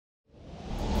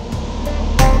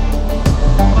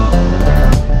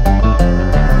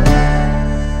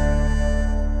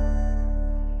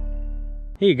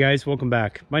Hey guys, welcome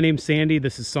back. My name's Sandy.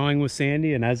 This is Sawing with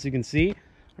Sandy, and as you can see,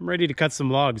 I'm ready to cut some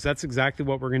logs. That's exactly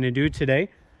what we're going to do today.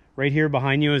 Right here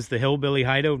behind you is the Hillbilly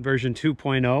Hideout version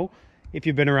 2.0. If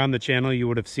you've been around the channel, you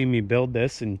would have seen me build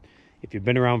this, and if you've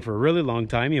been around for a really long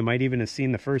time, you might even have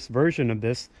seen the first version of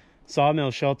this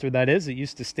sawmill shelter. That is, it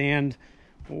used to stand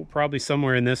probably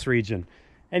somewhere in this region.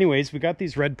 Anyways, we got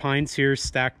these red pines here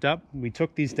stacked up. We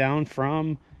took these down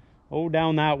from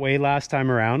down that way last time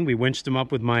around. We winched them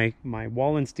up with my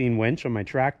Wallenstein winch on my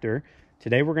tractor.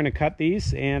 Today we're going to cut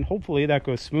these, and hopefully that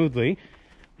goes smoothly.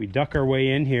 We duck our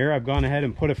way in here. I've gone ahead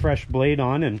and put a fresh blade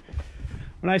on, and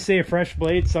when I say a fresh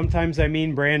blade, sometimes I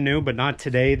mean brand new, but not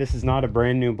today. This is not a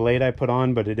brand new blade I put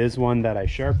on, but it is one that I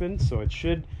sharpened, so it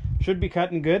should be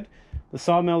cutting good. The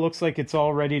sawmill looks like it's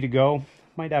all ready to go.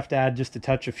 Might have to add just a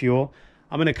touch of fuel.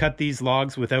 I'm going to cut these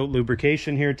logs without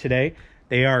lubrication here today.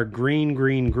 They are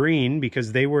green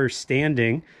because they were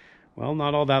standing, well,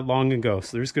 not all that long ago.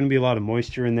 So there's going to be a lot of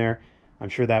moisture in there. I'm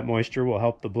sure that moisture will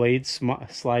help the blade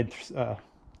slide,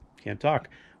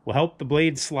 will help the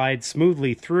blade slide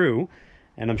smoothly through,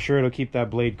 and I'm sure it'll keep that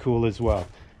blade cool as well.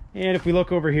 And if we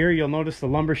look over here, you'll notice the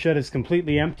lumber shed is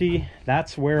completely empty.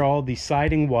 That's where all the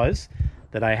siding was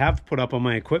that I have put up on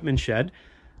my equipment shed.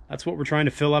 That's what we're trying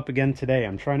to fill up again today.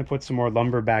 I'm trying to put some more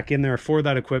lumber back in there for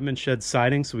that equipment shed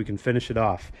siding so we can finish it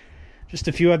off. Just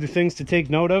a few other things to take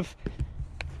note of.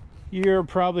 You're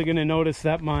probably going to notice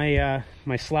that my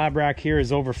my slab rack here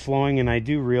is overflowing, and I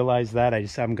do realize that. I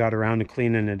just haven't got around to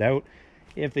cleaning it out.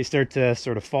 If they start to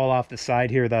sort of fall off the side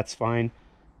here, that's fine.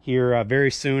 Here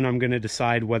very soon I'm going to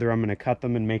decide whether I'm going to cut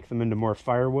them and make them into more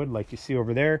firewood like you see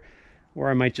over there, or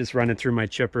I might just run it through my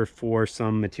chipper for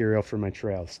some material for my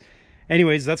trails.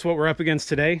 Anyways, that's what we're up against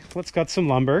today. Let's cut some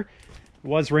lumber. It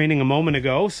was raining a moment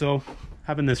ago, so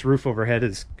having this roof overhead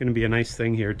is going to be a nice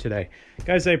thing here today.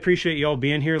 Guys, I appreciate you all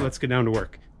being here. Let's get down to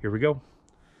work. Here we go.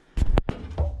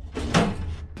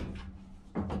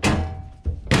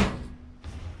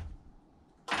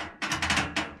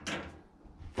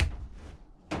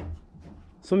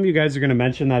 Some of you guys are going to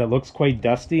mention that it looks quite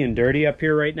dusty and dirty up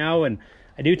here right now, and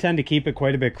I do tend to keep it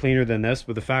quite a bit cleaner than this,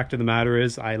 but the fact of the matter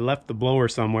is I left the blower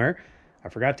somewhere. I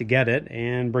forgot to get it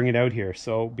and bring it out here.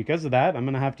 So because of that, I'm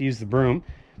going to have to use the broom,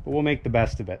 but we'll make the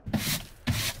best of it.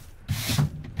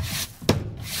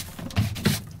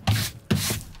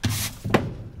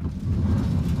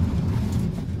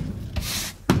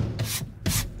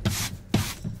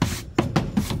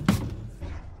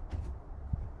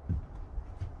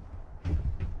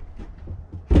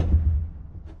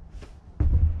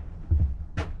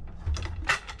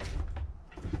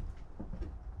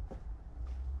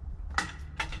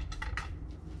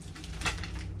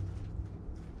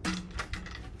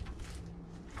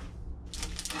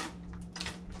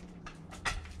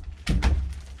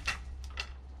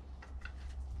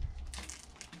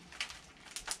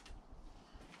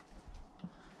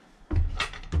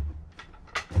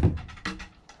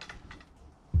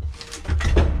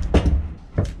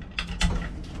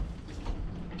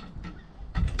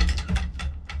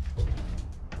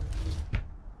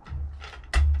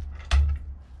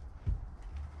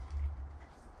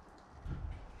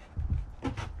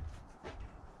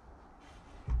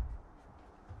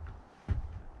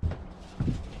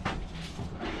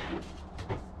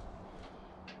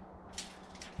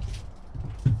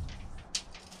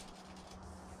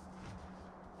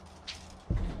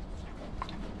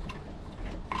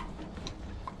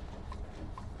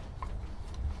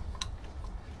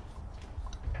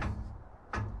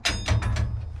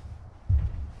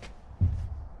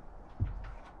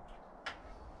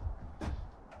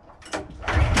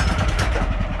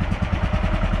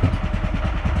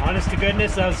 Honest to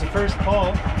goodness, that was the first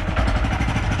pull.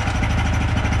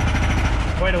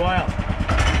 Quite a while.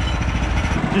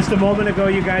 Just a moment ago,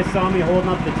 you guys saw me holding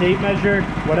up the tape measure.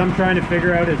 What I'm trying to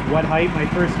figure out is what height my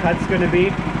first cut's going to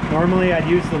be. Normally I'd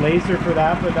use the laser for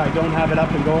that, but I don't have it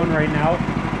up and going right now.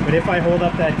 But if I hold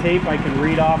up that tape, I can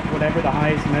read off whatever the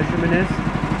highest measurement is.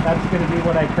 That's going to be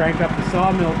what I crank up the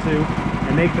sawmill to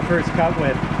and make the first cut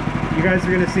with. You guys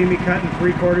are going to see me cutting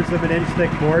 3/4 of an inch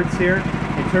thick boards here.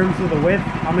 In terms of the width,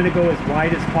 I'm going to go as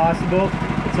wide as possible.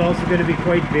 It's also going to be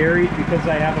quite varied because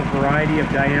I have a variety of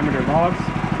diameter logs.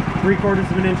 3/4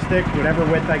 of an inch thick, whatever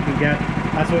width I can get.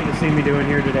 That's what you'll see me doing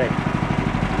here today.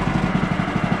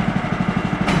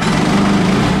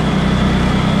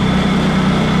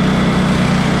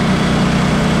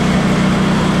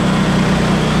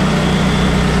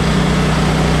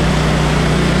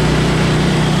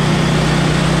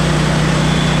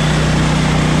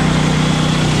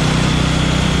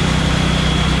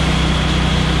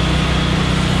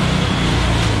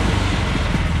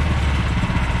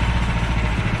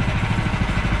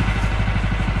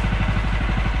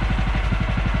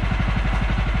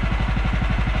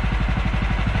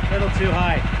 too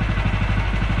high.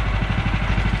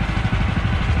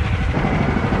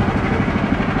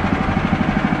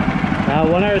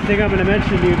 One other thing I'm going to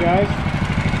mention to you guys,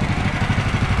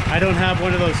 I don't have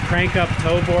one of those crank up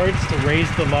tow boards to raise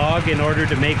the log in order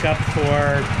to make up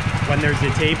for when there's a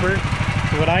taper.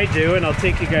 So what I do, and I'll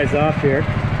take you guys off here,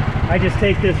 I just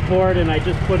take this board and I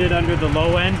just put it under the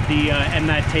low end, the end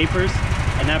that tapers,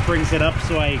 and that brings it up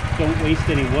so I don't waste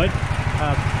any wood.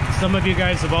 Some of you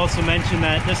guys have also mentioned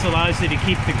that this allows you to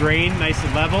keep the grain nice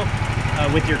and level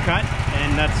with your cut,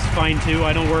 and that's fine too.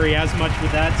 I don't worry as much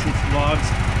with that since logs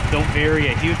don't vary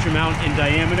a huge amount in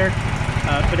diameter.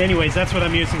 But anyways, that's what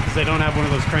I'm using because I don't have one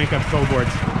of those crank up tow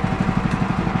boards.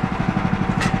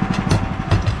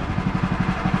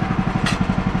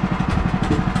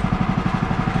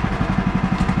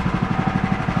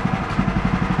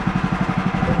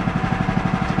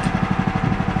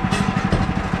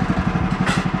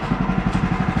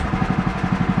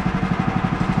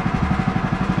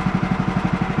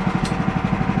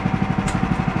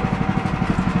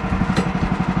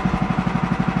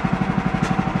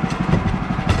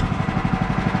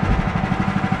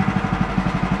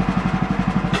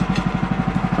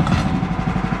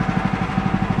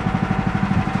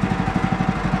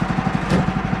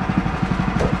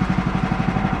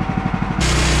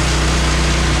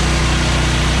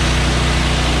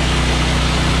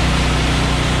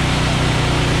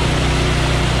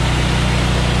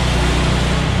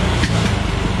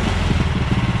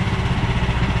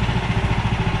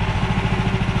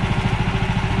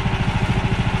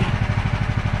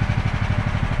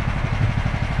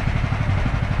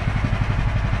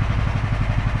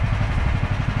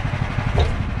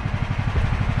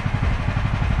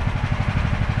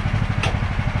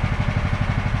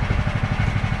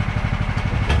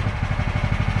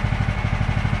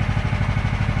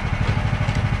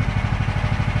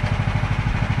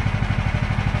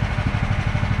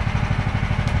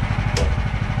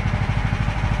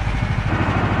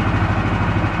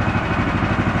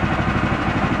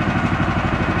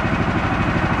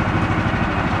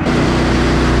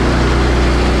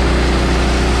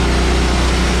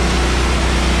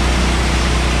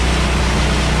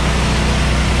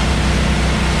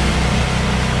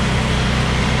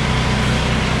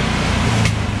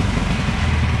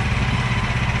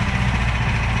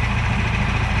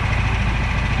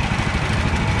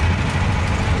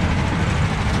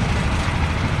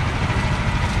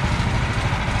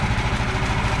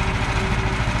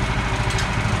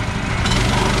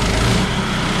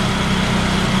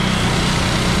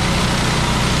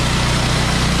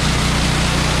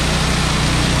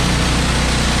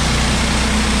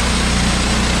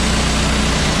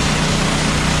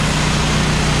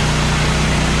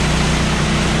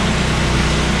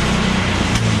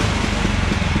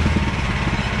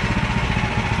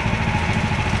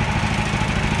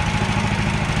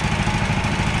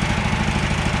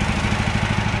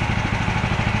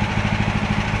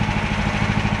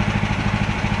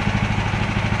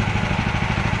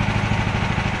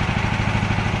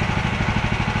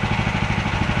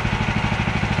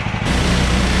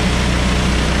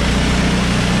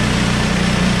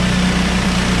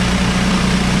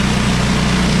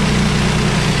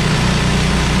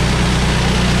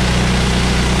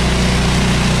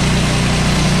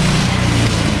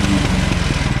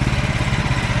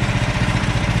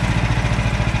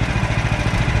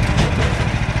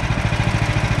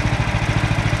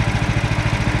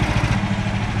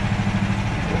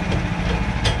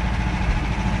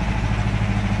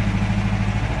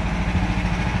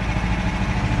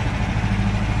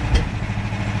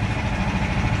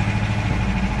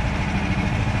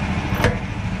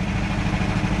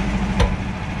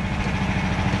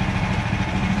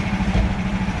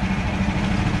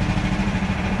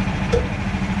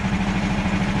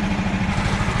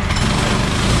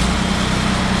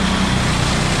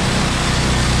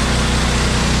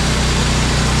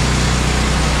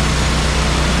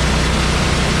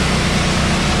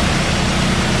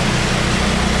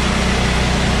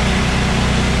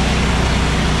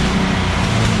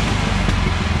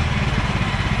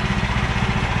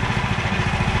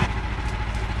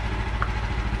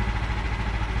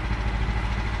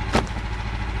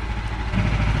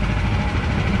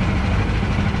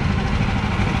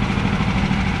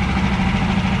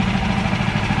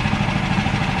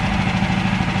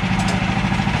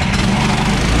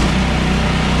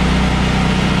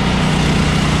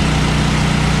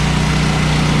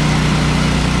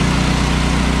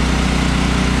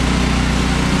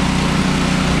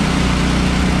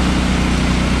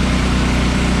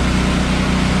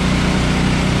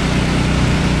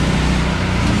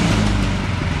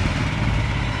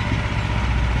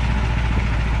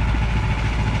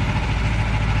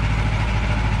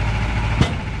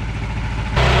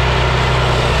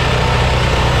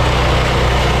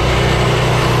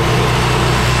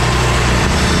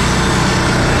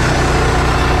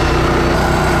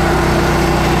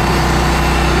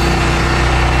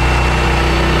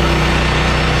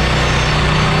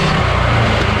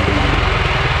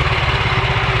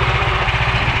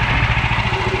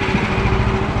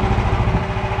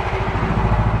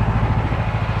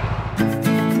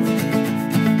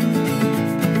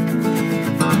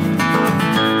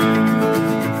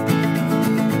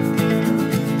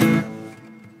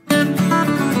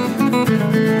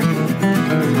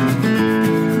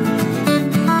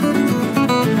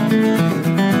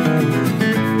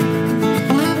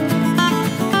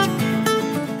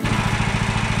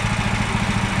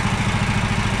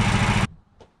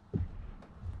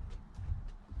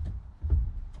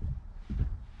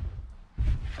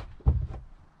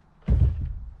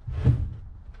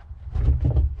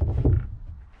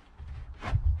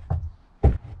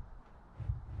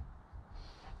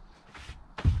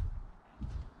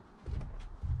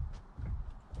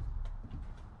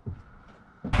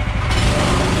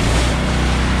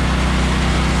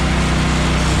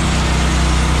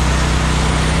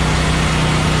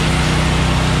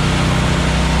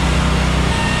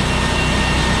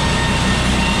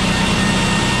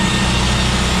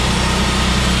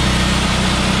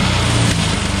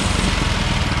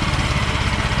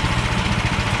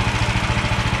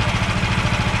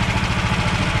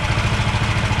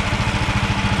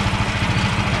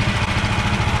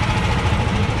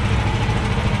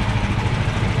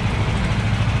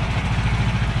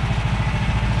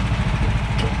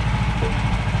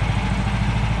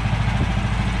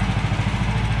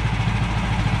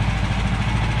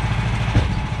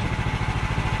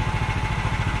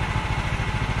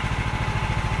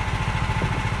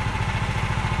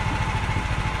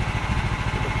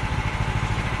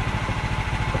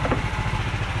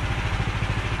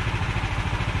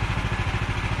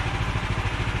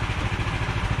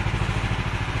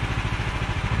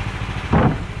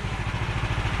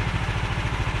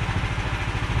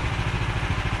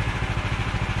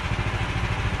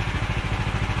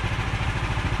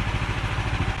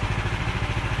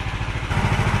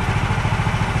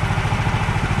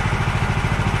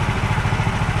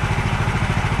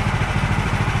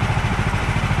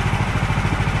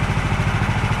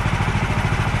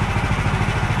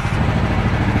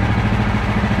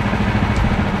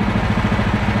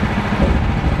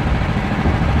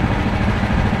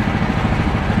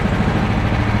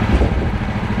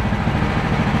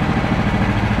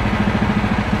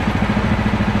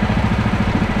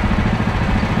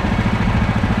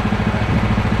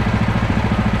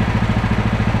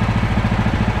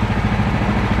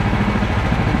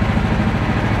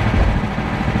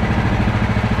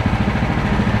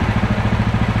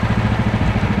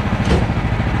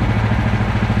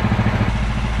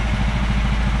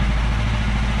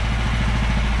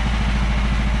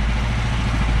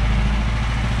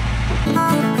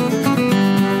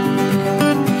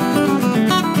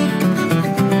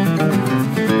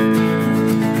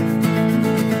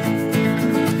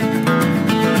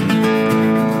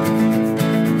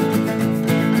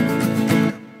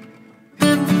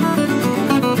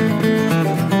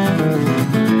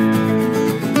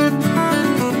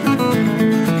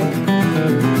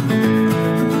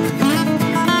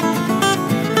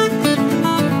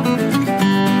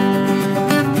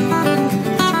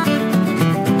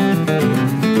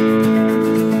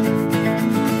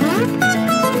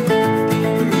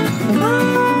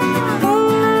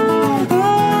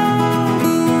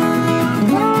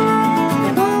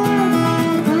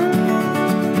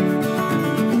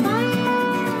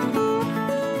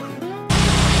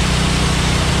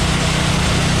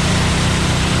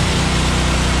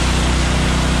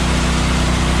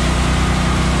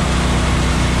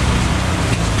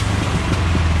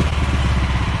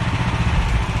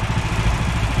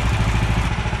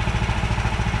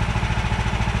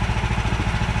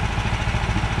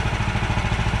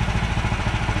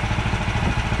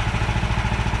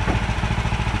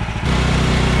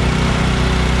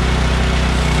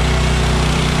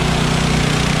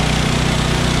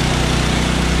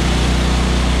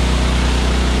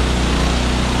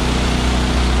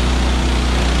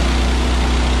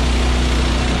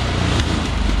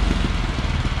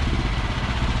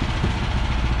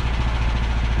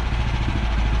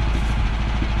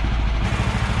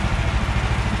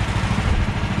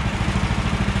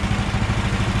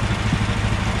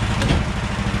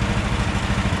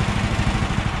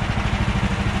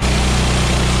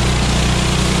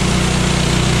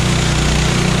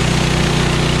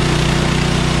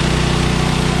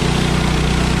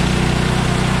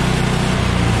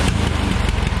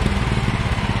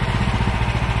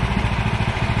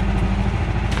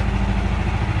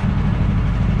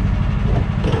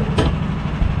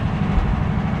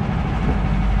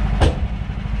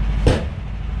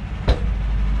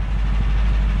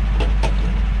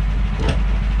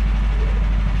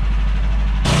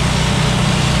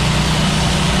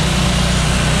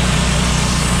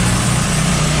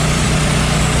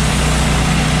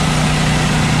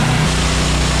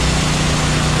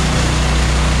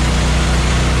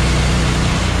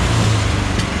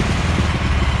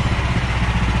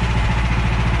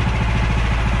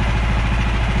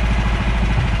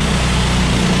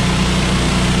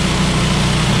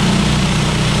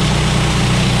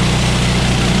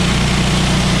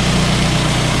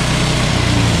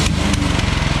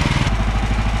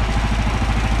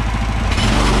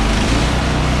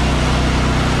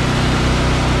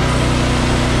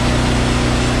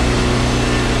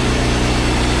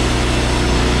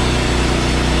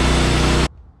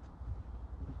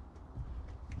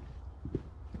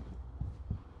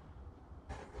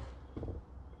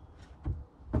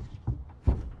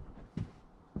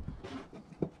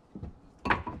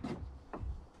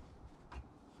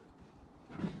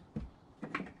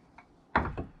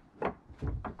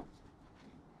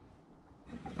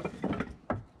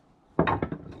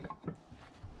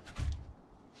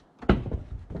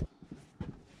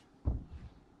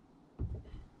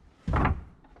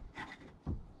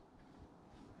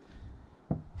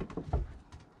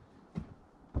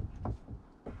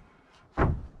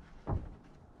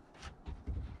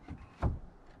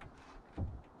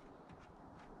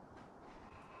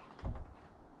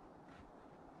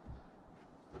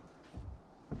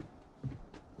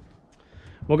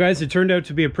 Well guys, it turned out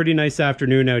to be a pretty nice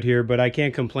afternoon out here, but I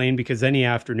can't complain because any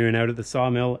afternoon out at the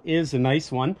sawmill is a nice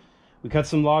one. We cut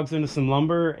some logs into some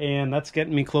lumber, and that's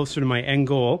getting me closer to my end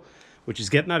goal, which is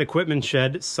getting that equipment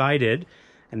shed sided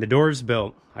and the doors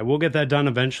built. I will get that done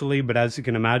eventually, but as you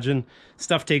can imagine,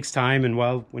 stuff takes time, and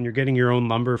well, when you're getting your own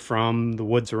lumber from the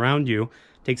woods around you,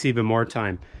 it takes even more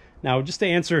time. Now, just to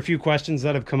answer a few questions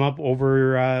that have come up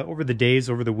over the days,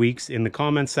 over the weeks in the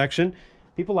comments section,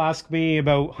 people ask me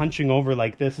about hunching over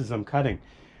like this as I'm cutting.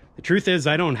 The truth is,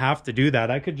 I don't have to do that.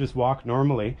 I could just walk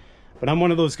normally, but I'm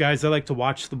one of those guys that like to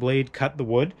watch the blade cut the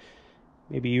wood.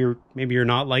 Maybe you're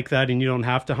not like that and you don't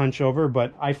have to hunch over,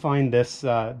 but I find this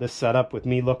this setup with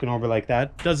me looking over like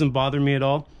that doesn't bother me at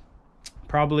all.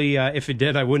 Probably if it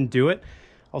did, I wouldn't do it.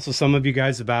 Also, some of you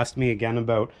guys have asked me again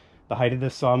about the height of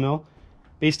this sawmill.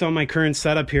 Based on my current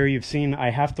setup here, you've seen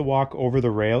I have to walk over the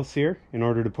rails here in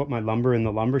order to put my lumber in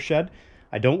the lumber shed.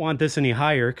 I don't want this any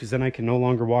higher because then I can no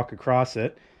longer walk across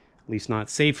it, at least not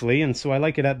safely, and so I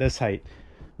like it at this height.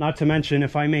 Not to mention,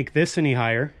 if I make this any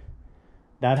higher,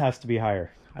 that has to be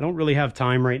higher. I don't really have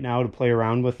time right now to play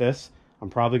around with this. I'm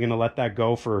probably going to let that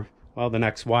go for, well, the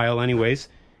next while anyways.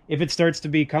 If it starts to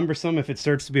be cumbersome, if it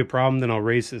starts to be a problem, then I'll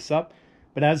raise this up.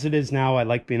 But as it is now, I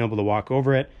like being able to walk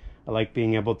over it. I like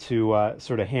being able to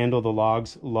sort of handle the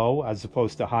logs low as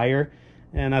opposed to higher,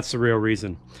 and that's the real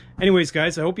reason. Anyways,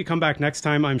 guys, I hope you come back next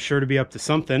time. I'm sure to be up to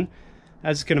something.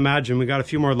 As you can imagine, we got a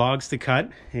few more logs to cut,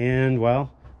 and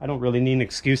well, I don't really need an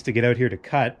excuse to get out here to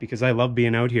cut because I love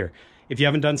being out here. If you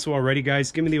haven't done so already,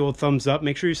 guys, give me the old thumbs up.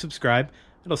 Make sure you subscribe,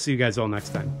 and I'll see you guys all next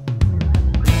time.